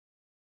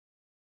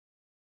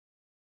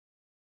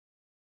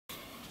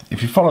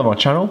If you follow my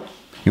channel,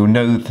 you'll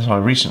know that I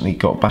recently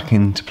got back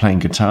into playing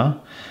guitar.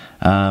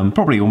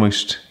 Probably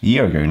almost a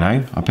year ago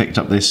now. I picked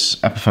up this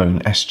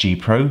Epiphone SG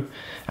Pro.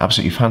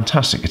 Absolutely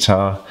fantastic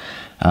guitar,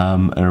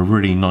 and a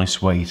really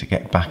nice way to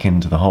get back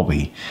into the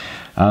hobby.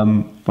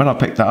 When I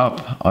picked that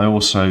up, I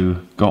also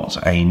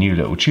got a new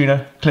little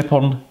tuner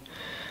clip-on.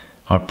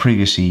 I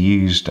previously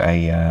used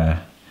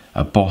a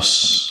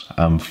Boss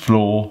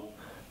floor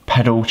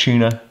pedal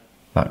tuner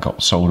that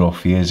got sold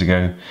off years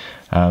ago,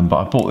 but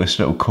I bought this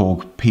little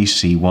Korg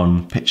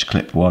PC1 pitch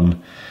clip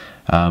one.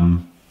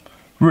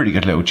 Really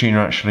good little tuner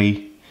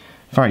actually,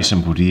 very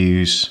simple to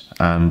use,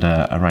 and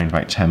around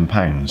about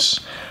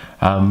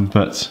 £10.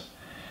 But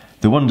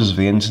the wonders of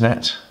the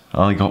internet,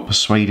 I got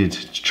persuaded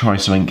to try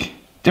something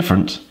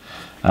different,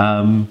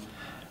 and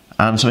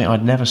something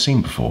I'd never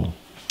seen before.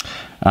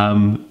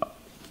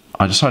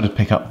 I decided to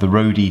pick up the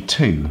ROADIE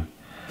 2,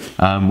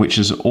 which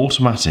is an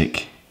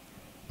automatic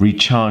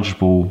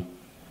rechargeable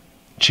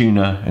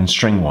tuner and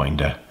string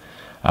winder.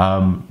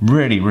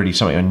 Really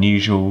something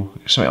unusual,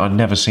 something I'd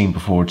never seen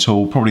before at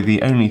all. Probably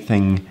the only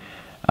thing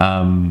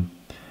that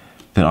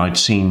I'd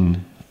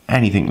seen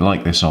anything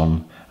like this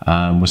on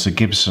was the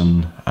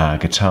Gibson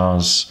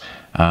guitars.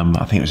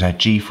 I think it was their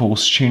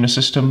G-Force tuner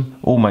system,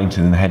 all mounted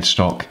in the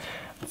headstock.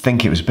 I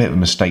think it was a bit of a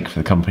mistake for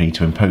the company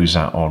to impose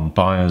that on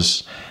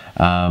buyers.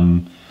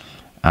 Well,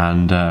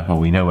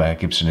 we know where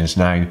Gibson is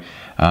now,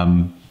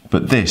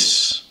 but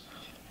this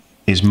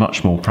is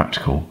much more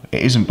practical.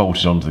 It isn't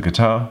bolted onto the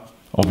guitar.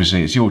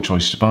 Obviously it's your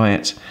choice to buy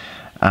it,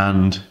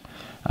 and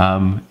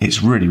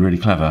it's really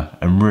clever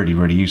and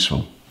really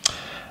useful.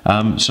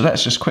 So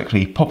let's just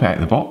quickly pop it out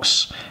of the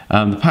box.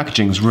 The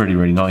packaging's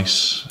really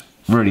nice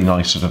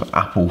sort of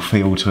Apple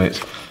feel to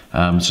it.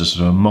 It's a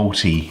sort of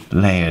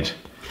multi-layered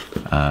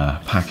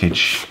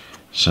package.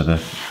 So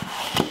the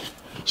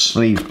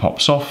sleeve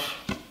pops off,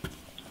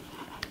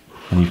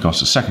 and you've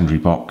got a secondary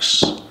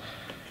box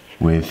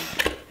with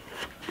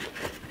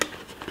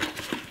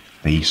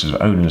the sort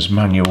of owner's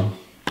manual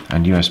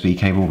and USB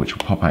cable, which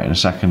will pop out in a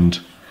second,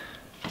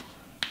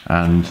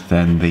 and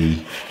then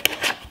the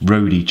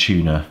ROADIE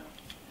tuner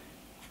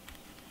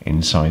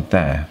inside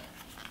there.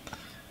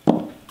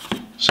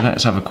 So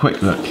let's have a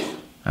quick look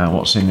at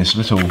what's in this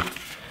little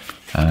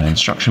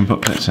instruction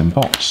booklet and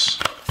box.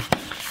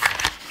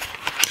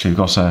 So you've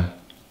got a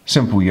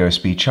simple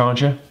USB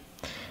charger.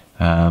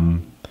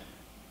 I've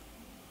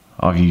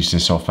used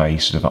this off a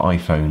sort of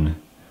iPhone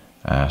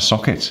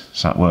socket,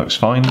 so that works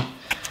fine.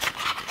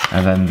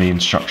 And then the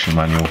instruction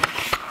manual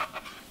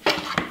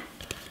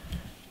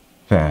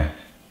there.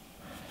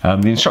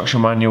 The instruction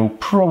manual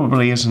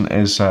probably isn't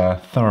as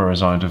thorough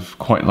as I'd have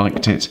quite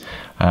liked it.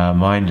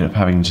 I ended up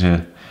having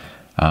to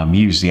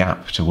use the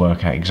app to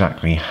work out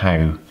exactly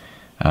how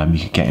you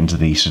could get into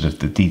the sort of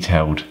the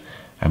detailed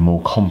and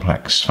more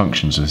complex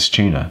functions of this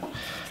tuner.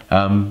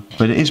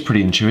 But it is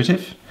pretty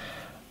intuitive.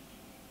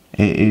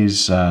 It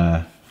is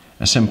a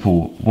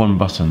simple one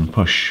button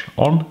push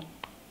on.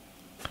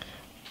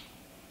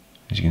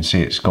 As you can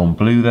see, it's gone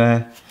blue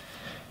there.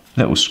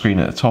 Little screen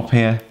at the top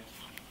here,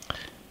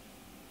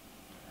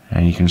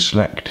 and you can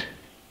select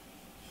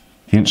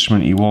the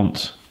instrument you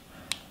want,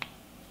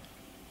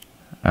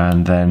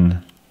 and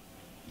then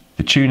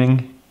the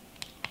tuning,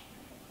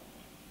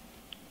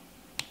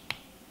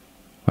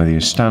 whether you're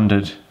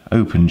standard,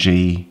 open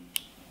G,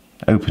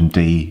 open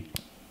D,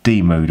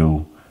 D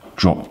modal,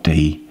 drop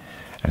D,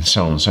 and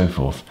so on and so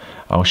forth.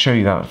 I'll show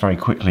you that very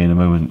quickly in a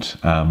moment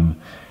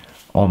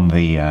on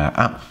the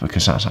app,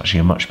 because that's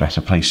actually a much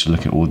better place to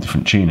look at all the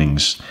different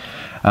tunings.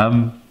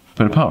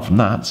 But apart from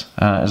that,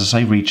 as I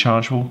say,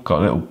 rechargeable. Got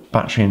a little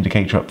battery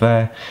indicator up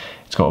there.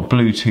 It's got a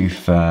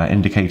Bluetooth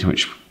indicator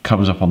which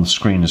comes up on the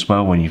screen as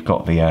well when you've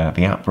got the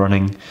app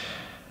running.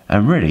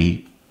 And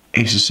really,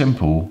 it's as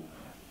simple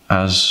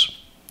as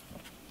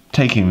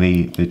taking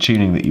the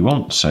tuning that you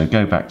want. So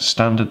go back to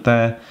standard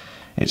there.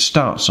 It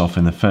starts off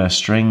in the first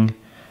string,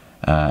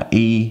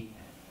 E,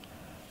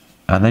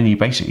 and then you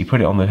basically put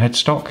it on the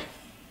headstock.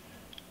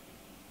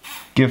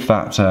 Give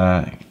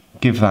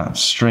that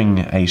string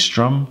a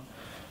strum,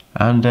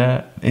 and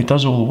it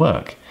does all the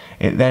work.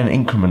 It then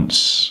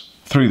increments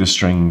through the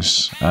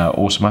strings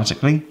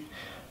automatically,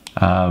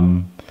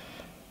 and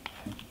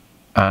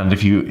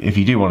if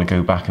you do want to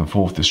go back and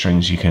forth the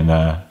strings, you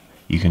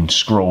can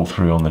scroll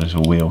through on the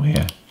little wheel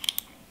here.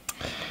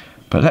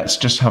 But let's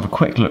just have a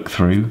quick look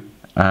through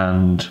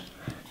and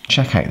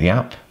check out the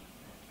app,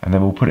 and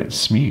then we'll put it to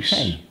some use.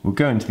 Okay, we'll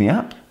go into the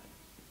app,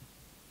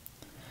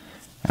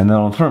 and then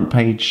on the front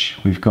page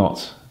we've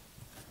got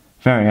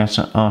various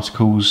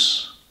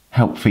articles,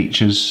 help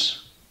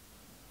features,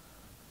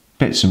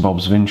 bits and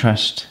bobs of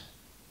interest.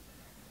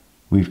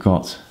 We've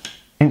got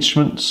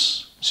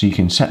instruments, so you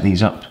can set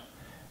these up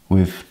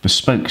with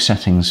bespoke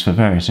settings for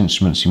various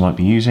instruments you might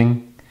be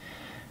using.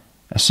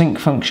 A sync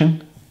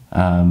function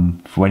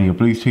for when your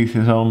Bluetooth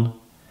is on.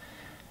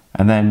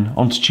 And then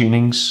onto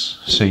tunings,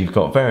 so you've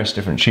got various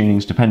different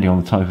tunings depending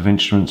on the type of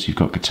instruments. You've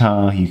got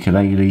guitar,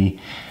 ukulele,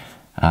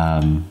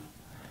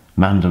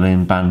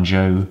 mandolin,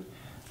 banjo.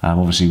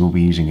 Obviously we'll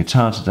be using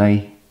guitar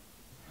today.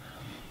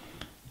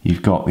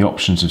 You've got the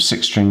options of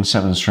 6 string,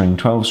 7 string,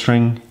 12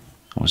 string.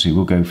 Obviously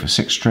we'll go for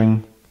 6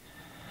 string.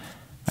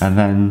 And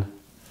then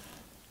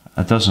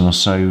a dozen or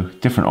so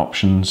different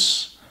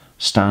options: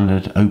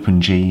 standard,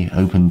 open G,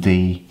 open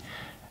D.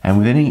 And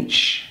within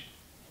each,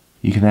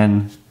 you can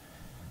then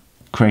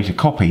create a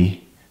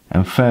copy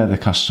and further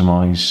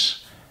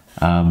customize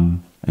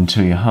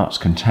until your heart's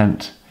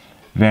content,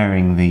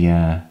 varying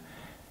the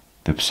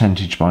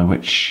percentage by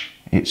which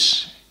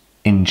it's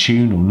in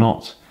tune or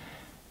not,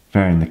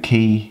 varying the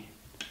key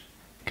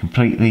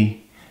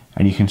completely,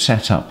 and you can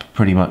set up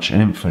pretty much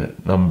an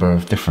infinite number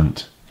of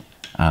different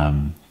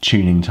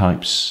tuning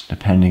types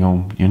depending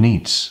on your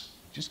needs.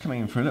 Just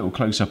coming in for a little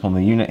close-up on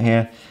the unit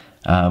here.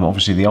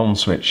 Obviously the on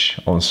switch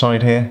on the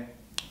side here,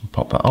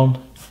 pop that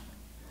on,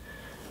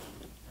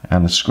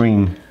 and the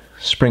screen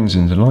springs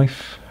into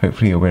life.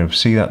 Hopefully you'll be able to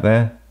see that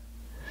there.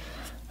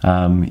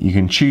 You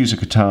can choose a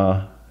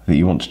guitar that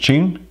you want to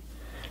tune.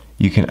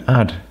 You can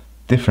add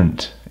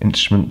different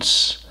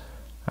instruments,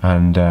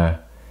 and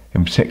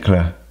in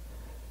particular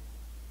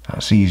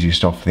that's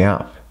easiest off the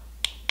app,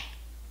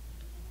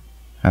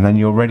 and then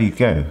you're ready to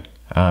go.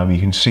 You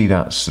can see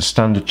that's the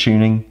standard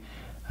tuning,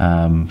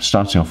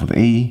 starting off with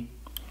E.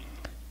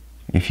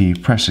 If you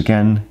press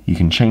again, you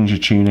can change your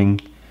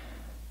tuning,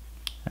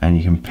 and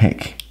you can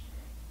pick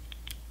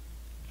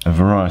a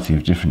variety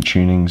of different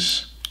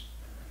tunings.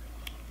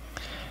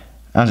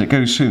 As it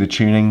goes through the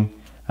tuning,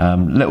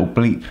 little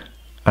bleep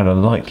and a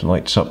light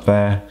lights up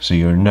there, so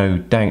you're in no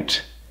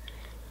doubt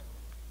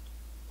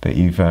that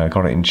you've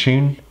got it in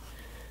tune.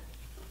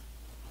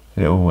 A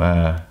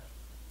little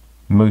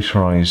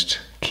motorized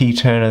key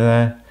turner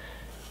there.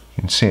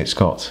 You can see it's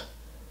got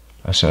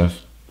a sort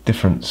of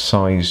different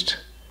sized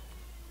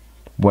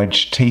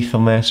wedge teeth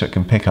on there, so it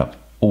can pick up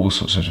all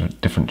sorts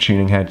of different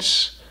tuning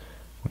heads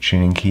or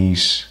tuning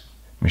keys,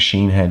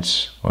 machine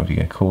heads, whatever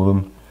you call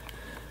them.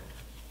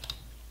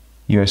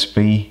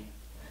 USB,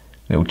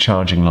 little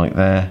charging light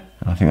there.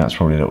 I think that's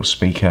probably a little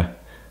speaker,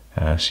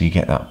 so you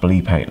get that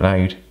bleep out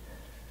loud.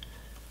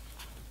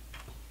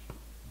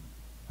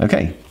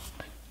 Okay,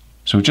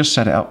 so we've just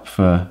set it up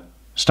for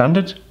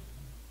standard,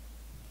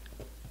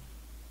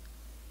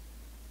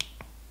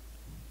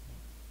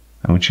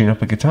 and we'll tune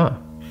up a guitar.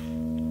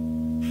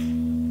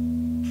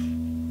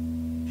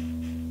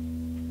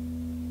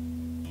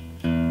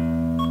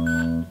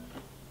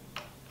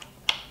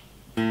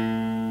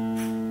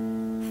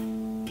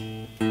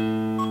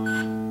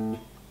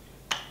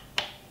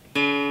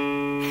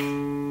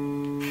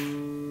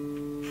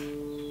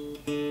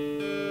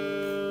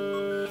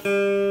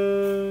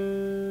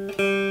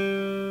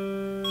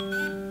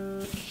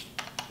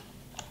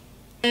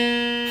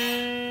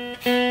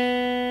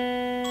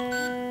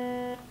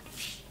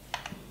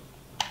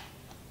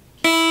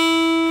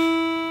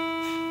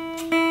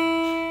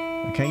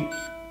 Okay,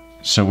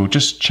 so we'll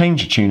just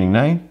change the tuning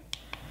now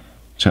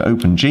to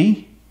open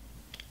G,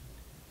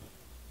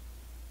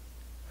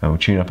 and we'll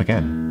tune up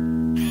again.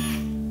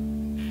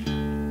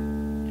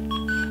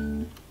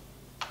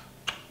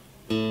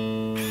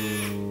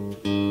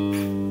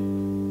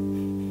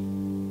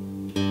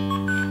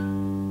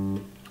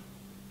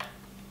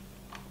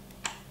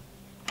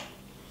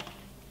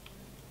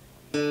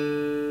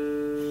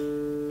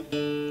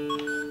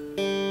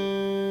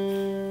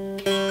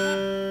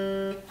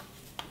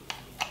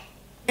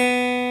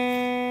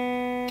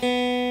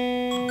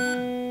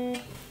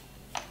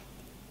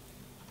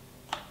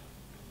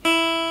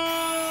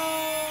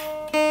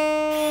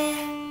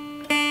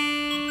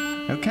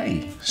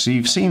 Okay, so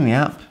you've seen the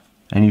app,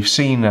 and you've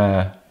seen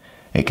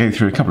it go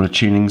through a couple of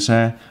tunings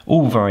there,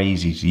 all very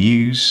easy to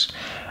use.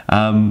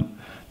 The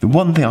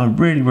one thing I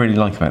really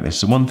like about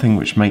this, the one thing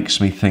which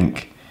makes me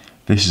think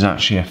this is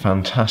actually a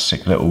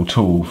fantastic little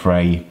tool for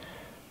a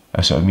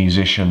sort of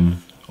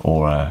musician,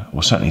 or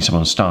certainly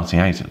someone starting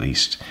out at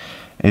least,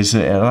 is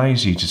that it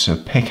allows you to sort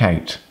of pick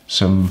out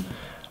some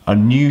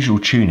unusual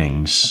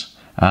tunings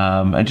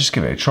and just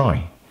give it a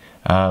try.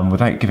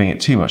 Without giving it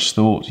too much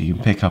thought. You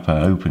can pick up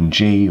an open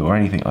G or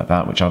anything like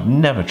that, which I've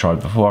never tried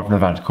before, I've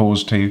never had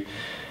cause to,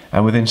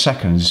 and within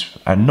seconds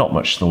and not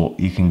much thought,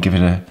 you can give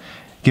it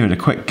a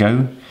quick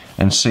go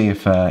and see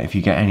if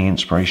you get any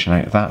inspiration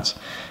out of that.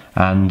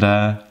 And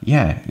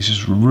yeah, it's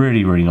just a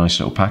really nice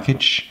little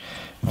package,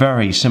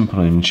 very simple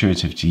and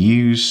intuitive to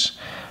use,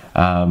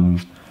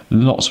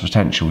 lots of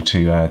potential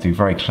to do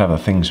very clever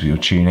things with your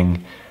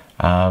tuning,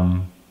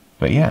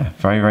 but yeah,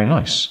 very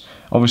nice.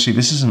 Obviously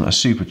this isn't a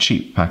super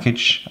cheap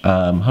package,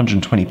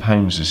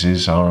 £120 this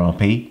is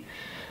RRP,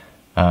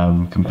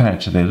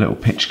 compared to the little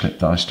pitch clip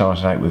that I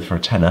started out with for a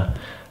tenner.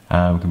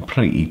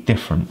 Completely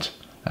different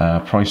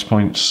price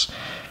points,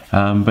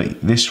 but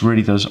this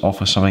really does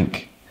offer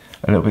something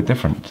a little bit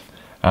different.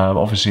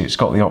 Obviously it's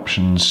got the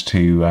options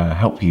to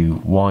help you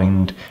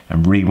wind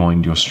and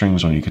rewind your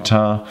strings on your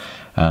guitar,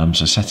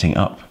 so setting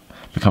up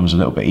becomes a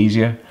little bit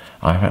easier.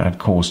 I haven't had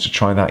cause to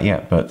try that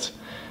yet, but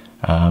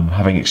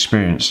having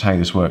experienced how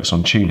this works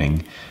on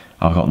tuning,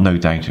 I've got no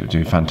doubt it would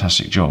do a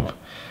fantastic job.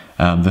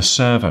 The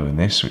servo in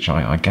this, which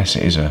I guess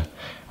it is a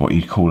what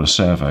you'd call a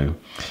servo.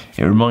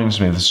 It reminds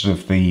me of the sort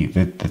of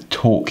the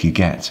torque you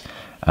get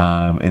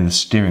in the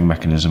steering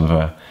mechanism of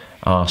a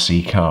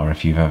RC car,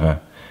 if you've ever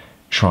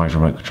tried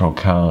remote control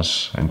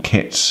cars and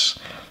kits.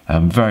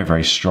 Very,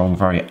 very strong,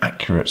 very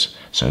accurate,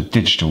 so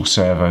digital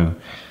servo,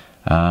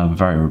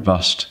 very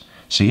robust.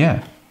 So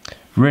yeah,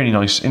 really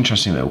nice,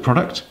 interesting little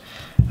product,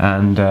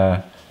 and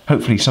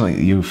hopefully something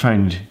that you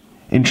found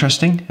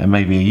interesting and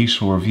maybe a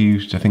useful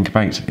review to think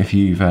about if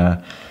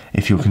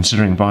you're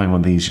considering buying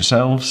one of these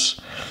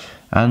yourselves.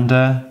 And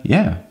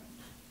yeah,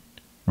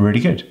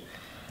 really good.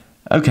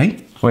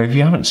 Okay, well, if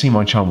you haven't seen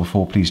my channel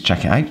before, please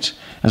check it out.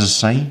 As I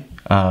say,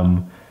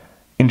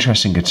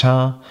 interesting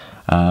guitar.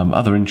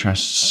 Other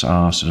interests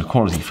are sort of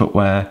quality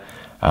footwear,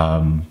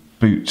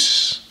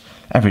 boots,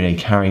 everyday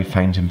carry,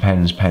 fountain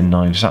pens, pen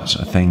knives, that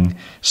sort of thing,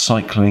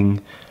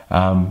 cycling.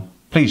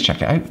 Please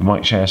check it out. We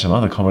might share some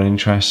other common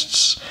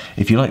interests.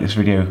 If you like this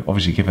video,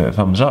 obviously give it a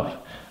thumbs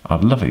up.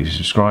 I'd love it if you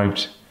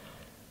subscribed,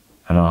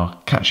 and I'll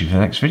catch you for the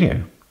next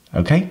video.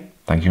 Okay,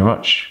 thank you very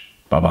much.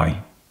 Bye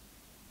bye.